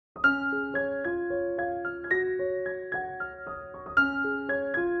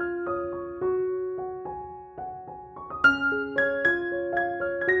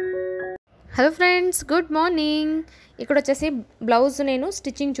Hello friends, good morning. ఇక్కడ వచ్చేసి blouse నేను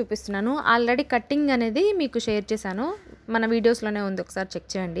స్టిచ్చింగ్ చూపిస్తున్నాను. ఆల్రెడీ కటింగ్ అనేది మీకు షేర్ చేశాను, మన వీడియోస్లోనే ఉంది, ఒకసారి చెక్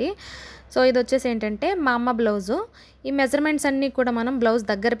చేయండి. సో ఇది వచ్చేసి ఏంటంటే మా అమ్మ బ్లౌజు. ఈ మెజర్మెంట్స్ అన్నీ కూడా మనం బ్లౌజ్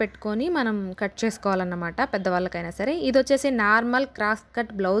దగ్గర పెట్టుకొని మనం కట్ చేసుకోవాలన్నమాట, పెద్దవాళ్ళకైనా సరే. ఇది వచ్చేసి normal cross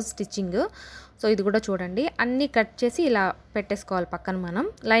cut blouse stitching. So ఇది కూడా చూడండి, అన్నీ కట్ చేసి ఇలా పెట్టేసుకోవాలి పక్కన. మనం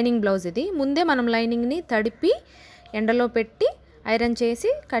లైనింగ్ బ్లౌజ్ ఇది. ముందే మనం లైనింగ్ని తడిపి ఎండలో పెట్టి ఐరన్ చేసి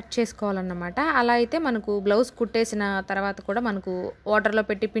కట్ చేసుకోవాలన్నమాట. అలా అయితే మనకు బ్లౌజ్ కుట్టేసిన తర్వాత కూడా మనకు వాటర్లో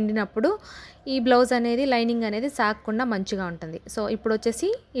పెట్టి పిండినప్పుడు ఈ బ్లౌజ్ అనేది లైనింగ్ అనేది సాగకుండా మంచిగా ఉంటుంది. సో ఇప్పుడు వచ్చేసి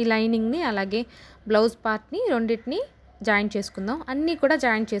ఈ లైనింగ్ని అలాగే బ్లౌజ్ పార్ట్ని రెండింటిని జాయింట్ చేసుకుందాం. అన్నీ కూడా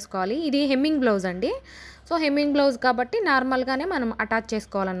జాయింట్ చేసుకోవాలి. ఇది హెమ్మింగ్ బ్లౌజ్ అండి. సో హెమ్మింగ్ బ్లౌజ్ కాబట్టి నార్మల్గానే మనం అటాచ్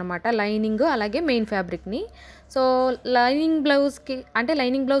చేసుకోవాలన్నమాట, లైనింగ్ అలాగే మెయిన్ ఫ్యాబ్రిక్ని. సో లైనింగ్ బ్లౌజ్కి అంటే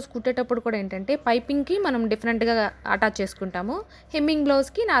లైనింగ్ బ్లౌజ్ కుట్టేటప్పుడు కూడా ఏంటంటే పైపింగ్కి మనం డిఫరెంట్గా అటాచ్ చేసుకుంటాము, హెమ్మింగ్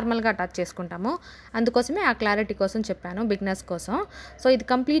బ్లౌజ్కి నార్మల్గా అటాచ్ చేసుకుంటాము. అందుకోసమే ఆ క్లారిటీ కోసం చెప్పాను, బిగినర్స్ కోసం. సో ఇది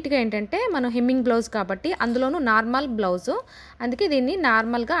కంప్లీట్గా ఏంటంటే మనం హెమ్మింగ్ బ్లౌజ్ కాబట్టి అందులోనూ నార్మల్ బ్లౌజు, అందుకే దీన్ని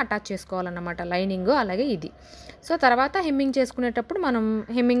నార్మల్గా అటాచ్ చేసుకోవాలన్నమాట, లైనింగ్ అలాగే ఇది. సో తర్వాత హెమ్మింగ్ చేసుకునేటప్పుడు మనం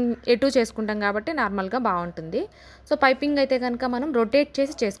హెమ్మింగ్ ఎటు చేసుకుంటాం కాబట్టి నార్మల్గా బాగుంటుంది. సో పైపింగ్ అయితే కనుక మనం రొటేట్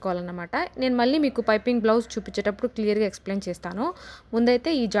చేసి చేసుకోవాలన్నమాట. నేను మళ్ళీ మీకు పైపింగ్ బ్లౌజ్ చూపించేటప్పుడు క్లియర్గా ఎక్స్ప్లెయిన్ చేస్తాను. ముందైతే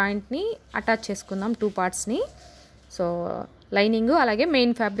ఈ జాయింట్ని అటాచ్ చేసుకుందాం, 2 పార్ట్స్ని. సో లైనింగ్ అలాగే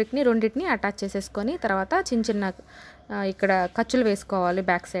మెయిన్ ఫ్యాబ్రిక్ని రెండింటిని అటాచ్ చేసేసుకొని తర్వాత చిన్న చిన్న ఇక్కడ ఖర్చులు వేసుకోవాలి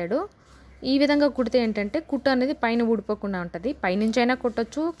బ్యాక్ సైడు. ఈ విధంగా కుడితే ఏంటంటే కుట్టు అనేది పైన ఊడిపోకుండా ఉంటుంది. పైనుంచి అయినా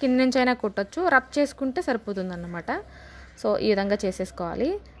కుట్టచ్చు, కింద నుంచి అయినా కుట్టచ్చు, రబ్ చేసుకుంటే సరిపోతుంది అన్నమాట. సో ఈ విధంగా చేసేసుకోవాలి.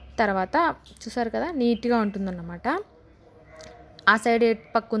 తర్వాత చూసారు కదా, నీట్గా ఉంటుందన్నమాట. ఆ సైడ్ ఎటు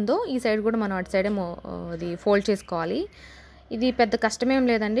పక్క ఉందో ఈ సైడ్ కూడా మనం అటు సైడే అది ఫోల్డ్ చేసుకోవాలి. ఇది పెద్ద కష్టమేం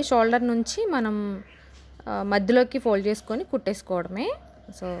లేదండి. షోల్డర్ నుంచి మనం మధ్యలోకి ఫోల్డ్ చేసుకొని కుట్టేసుకోవడమే.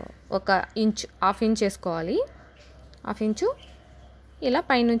 సో ఒక ఇంచ్, హాఫ్ ఇంచ్ వేసుకోవాలి. హాఫ్ ఇంచు ఇలా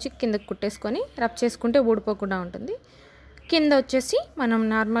పైనుంచి కిందకి కుట్టేసుకొని రబ్ చేసుకుంటే ఊడిపోకుండా ఉంటుంది. కింద వచ్చేసి మనం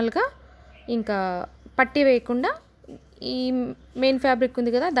నార్మల్గా ఇంకా పట్టీ వేయకుండా ఈ మెయిన్ ఫ్యాబ్రిక్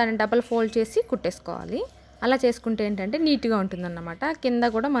ఉంది కదా, దాన్ని డబల్ ఫోల్డ్ చేసి కుట్టేసుకోవాలి. అలా చేసుకుంటే ఏంటంటే నీట్గా ఉంటుందన్నమాట. కింద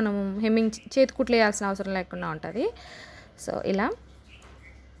కూడా మనం హెమ్మింగ్ చేతి కుట్లు వేయాల్సిన అవసరం లేకుండా ఉంటుంది. సో ఇలా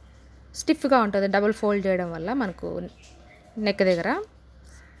స్టిఫ్గా ఉంటుంది డబల్ ఫోల్డ్ చేయడం వల్ల మనకు నెక్ దగ్గర,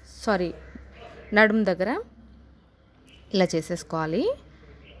 నడుము దగ్గర ఇలా చేసేసుకోవాలి.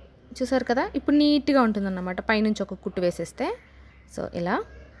 చూసారు కదా, ఇప్పుడు నీట్గా ఉంటుందన్నమాట పైనుంచి ఒక కుట్టు వేసేస్తే. సో ఇలా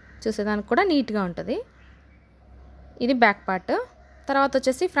చూసేదానికి కూడా నీట్గా ఉంటుంది. ఇది బ్యాక్ పార్ట్. తర్వాత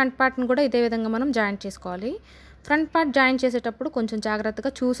వచ్చేసి ఫ్రంట్ పార్ట్ని కూడా ఇదే విధంగా మనం జాయింట్ చేసుకోవాలి. ఫ్రంట్ పార్ట్ జాయింట్ చేసేటప్పుడు కొంచెం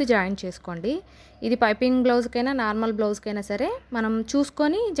జాగ్రత్తగా చూసి జాయింట్ చేసుకోండి. ఇది పైపింగ్ బ్లౌజ్కైనా నార్మల్ బ్లౌజ్కైనా సరే మనం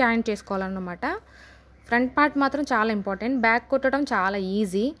చూసుకొని జాయింట్ చేసుకోవాలన్నమాట. ఫ్రంట్ పార్ట్ మాత్రం చాలా ఇంపార్టెంట్. బ్యాక్ కుట్టడం చాలా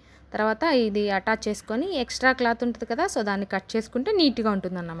ఈజీ. తర్వాత ఇది అటాచ్ చేసుకొని ఎక్స్ట్రా క్లాత్ ఉంటుంది కదా, సో దాన్ని కట్ చేసుకుంటే నీట్గా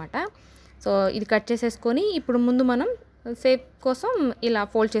ఉంటుందన్నమాట. సో ఇది కట్ చేసేసుకొని ఇప్పుడు ముందు మనం షేప్ కోసం ఇలా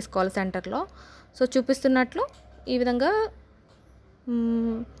ఫోల్డ్ చేసుకోవాలి సెంటర్లో. సో చూపిస్తున్నట్లు ఈ విధంగా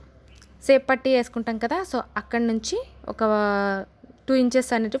షేప్ పట్టి వేసుకుంటాం కదా, సో అక్కడి నుంచి ఒక 2 ఇంచెస్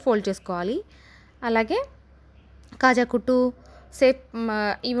అనేది ఫోల్డ్ చేసుకోవాలి. అలాగే కాజా కుట్టు, షేప్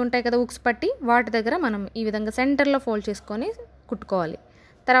ఇవి ఉంటాయి కదా ఉక్స్ పట్టి, వాటి దగ్గర మనం ఈ విధంగా సెంటర్లో ఫోల్డ్ చేసుకొని కుట్టుకోవాలి.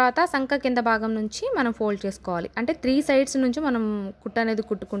 తర్వాత సంక కింద భాగం నుంచి మనం ఫోల్డ్ చేసుకోవాలి. అంటే 3 సైడ్స్ నుంచి మనం కుట్టు అనేది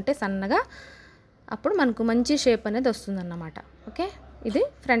కుట్టుకుంటే సన్నగా, అప్పుడు మనకు మంచి షేప్ అనేది వస్తుందన్నమాట. ఓకే, ఇది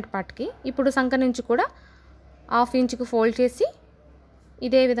ఫ్రంట్ పార్ట్కి. ఇప్పుడు సంక నుంచి కూడా హాఫ్ ఇంచుకి ఫోల్డ్ చేసి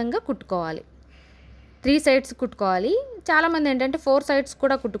ఇదే విధంగా కుట్టుకోవాలి. 3 సైడ్స్ కుట్టుకోవాలి. చాలామంది ఏంటంటే 4 సైడ్స్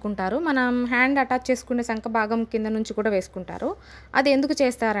కూడా కుట్టుకుంటారు. మనం హ్యాండ్ అటాచ్ చేసుకునే సంక భాగం కింద నుంచి కూడా వేసుకుంటారు. అది ఎందుకు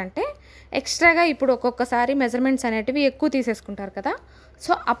చేస్తారంటే ఎక్స్ట్రాగా ఇప్పుడు ఒక్కొక్కసారి మెజర్మెంట్స్ అనేటివి ఎక్కువ తీసేసుకుంటారు కదా,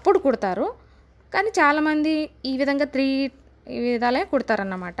 సో అప్పుడు కుడతారు. కానీ చాలామంది ఈ విధంగా 3 విధాలే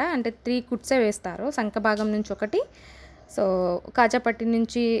కుడతారన్నమాట. అంటే 3 కుట్సే వేస్తారు. సంక భాగం నుంచి ఒకటి, సో కాజాపట్టి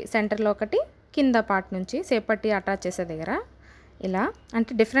నుంచి సెంటర్లో ఒకటి, కింద పార్ట్ నుంచి సేపట్టి అటాచ్ చేసే దగ్గర ఇలా,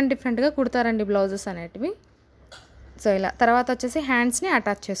 అంటే డిఫరెంట్గా కుడతారండి బ్లౌజెస్ అనేటివి. సో ఇలా తర్వాత వచ్చేసి హ్యాండ్స్ని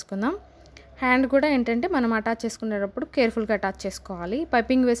అటాచ్ చేసుకుందాం. హ్యాండ్ కూడా ఏంటంటే మనం అటాచ్ చేసుకునేటప్పుడు కేర్ఫుల్గా అటాచ్ చేసుకోవాలి.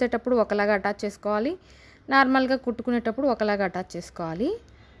 పైపింగ్ వేసేటప్పుడు ఒకలాగా అటాచ్ చేసుకోవాలి, నార్మల్గా కుట్టుకునేటప్పుడు ఒకలాగా అటాచ్ చేసుకోవాలి.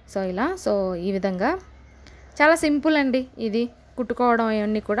 సో ఇలా, సో ఈ విధంగా చాలా సింపుల్ అండి ఇది కుట్టుకోవడం.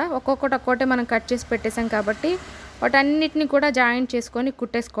 ఇవన్నీ కూడా ఒక్కొక్కటే మనం కట్ చేసి పెట్టేసాం కాబట్టి వాటన్నిటిని కూడా జాయింట్ చేసుకొని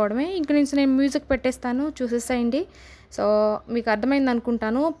కుట్టేసుకోవడమే. ఇంక నుంచి నేను మ్యూజిక్ పెట్టేస్తాను, చూసేసేయండి. సో మీకు అర్థమైంది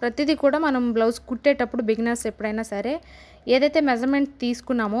అనుకుంటాను. ప్రతిదీ కూడా మనం బ్లౌజ్ కుట్టేటప్పుడు బిగినర్స్ ఎప్పుడైనా సరే ఏదైతే మెజర్మెంట్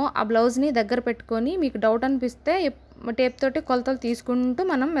తీసుకున్నామో ఆ బ్లౌజ్ని దగ్గర పెట్టుకొని మీకు డౌట్ అనిపిస్తే టేప్ తోటి కొలతలు తీసుకుంటూ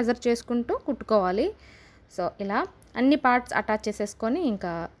మనం మెజర్ చేసుకుంటూ కుట్టుకోవాలి. సో ఇలా అన్ని పార్ట్స్ అటాచ్ చేసేసుకొని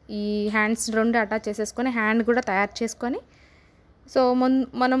ఇంకా ఈ హ్యాండ్స్ రెండు అటాచ్ చేసేసుకొని హ్యాండ్ కూడా తయారు చేసుకొని సో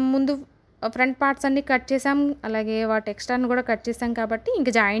మనం ముందు ఫ్రంట్ పార్ట్స్ అన్నీ కట్ చేసాం, అలాగే వాటి ఎక్స్ట్రాను కూడా కట్ చేసాం కాబట్టి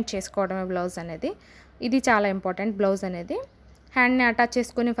ఇంకా జాయింట్ చేసుకోవడమే బ్లౌజ్ అనేది. ఇది చాలా ఇంపార్టెంట్ బ్లౌజ్ అనేది. హ్యాండ్ని అటాచ్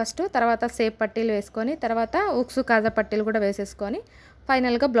చేసుకొని ఫస్ట్, తర్వాత సేప్ పట్టీలు వేసుకొని, తర్వాత ఉక్సు కాజా పట్టీలు కూడా వేసేసుకొని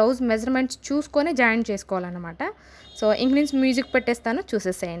ఫైనల్గా బ్లౌజ్ మెజర్మెంట్స్ చూసుకొని జాయింట్ చేసుకోవాలన్నమాట. సో ఇంగ్లీష్ మ్యూజిక్ పెట్టేస్తాను,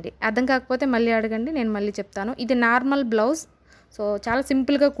 చూసేసేయండి. అర్థం కాకపోతే మళ్ళీ అడగండి, నేను మళ్ళీ చెప్తాను. ఇది నార్మల్ బ్లౌజ్, సో చాలా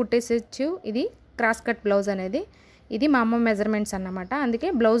సింపుల్గా కుట్టేసేయచ్చు. ఇది క్రాస్ కట్ బ్లౌజ్ అనేది. ఇది మా అమ్మ మెజర్మెంట్స్ అన్నమాట, అందుకే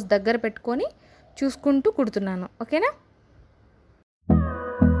బ్లౌజ్ దగ్గర పెట్టుకొని చూసుకుంటూ కుడుతున్నాను. ఓకేనా?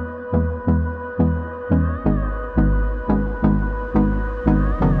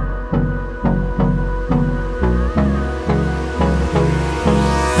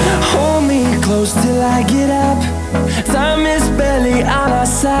 Close till I get up, time is barely on our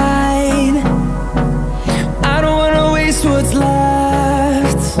side. I don't wanna waste what's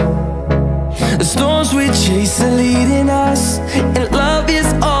left. The storms we chase are leading us, and love is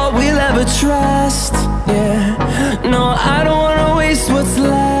all we'll ever trust. Yeah, no, I don't wanna waste what's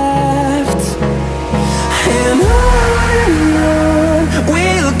left. And on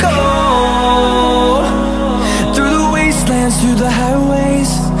we'll go, through the wastelands, through the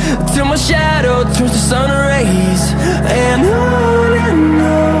highways, till my shadow turns to sun rays. And on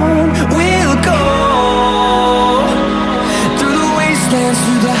we'll go, through the wastelands,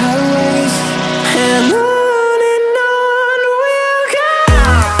 through the highways. And on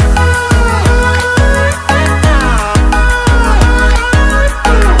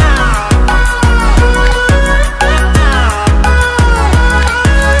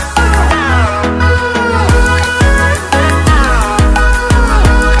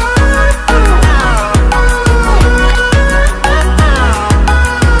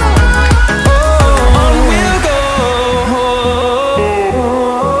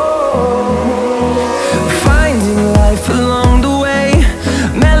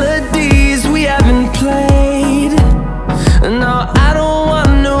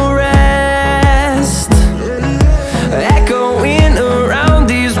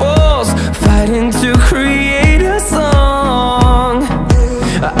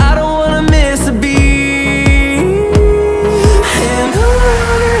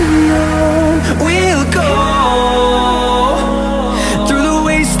we'll go.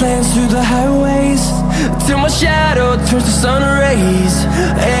 Through the highways, till my shadow turns to sun rays.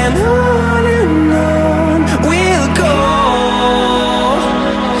 And on we'll go,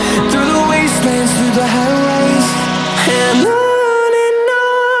 through the wastelands, through the highways. And on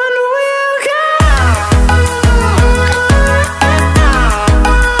we'll go.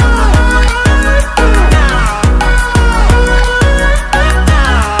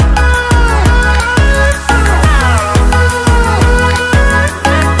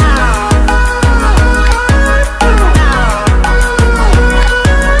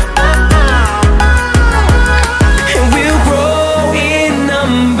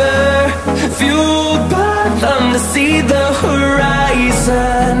 See the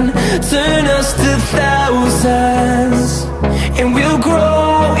horizon, turn us to thousands, and we'll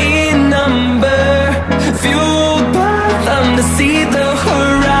grow in number, fueled by them to see the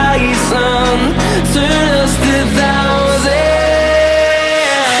horizon, turn us to thousands.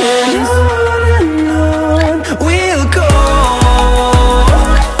 And on we'll go,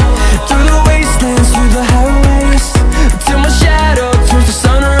 through the wastelands, through the highways, till my shadow turns to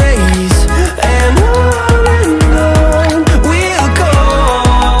sun rays. And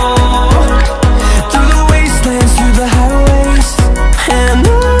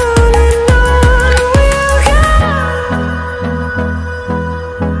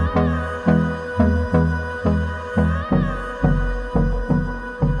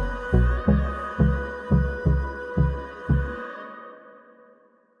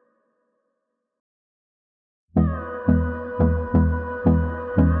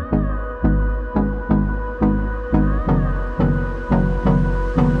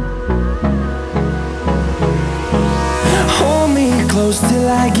close till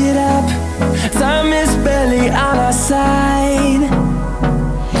I get up, time is barely on our side.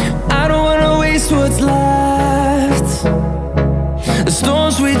 I don't wanna waste what's left. The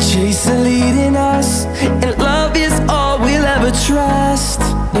storms we chase are leading us, and love is all we'll ever trust.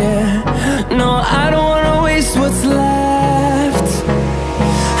 Yeah, no, I don't wanna waste what's left.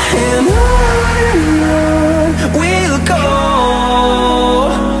 And on we'll go,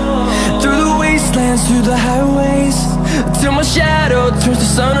 through the wastelands, through the highways, till my shadow turns to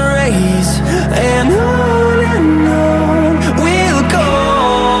sun rays. And on we'll go,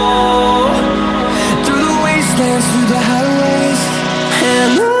 through the wastelands, through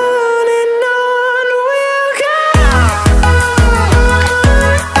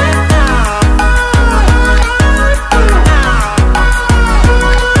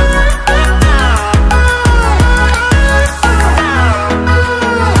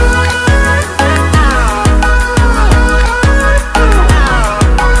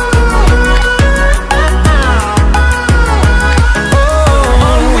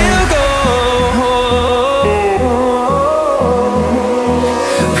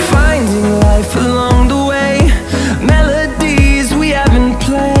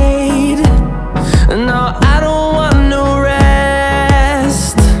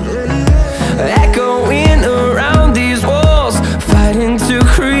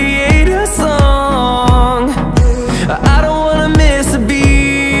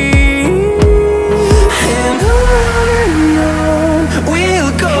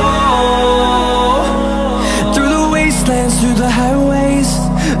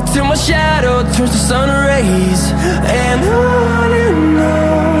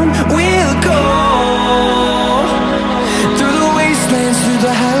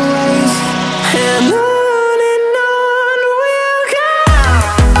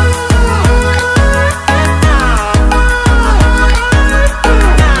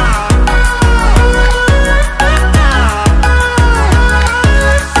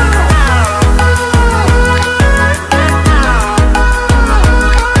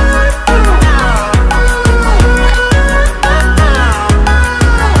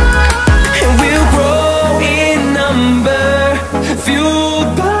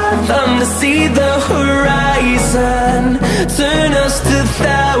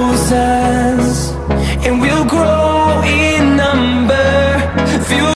feel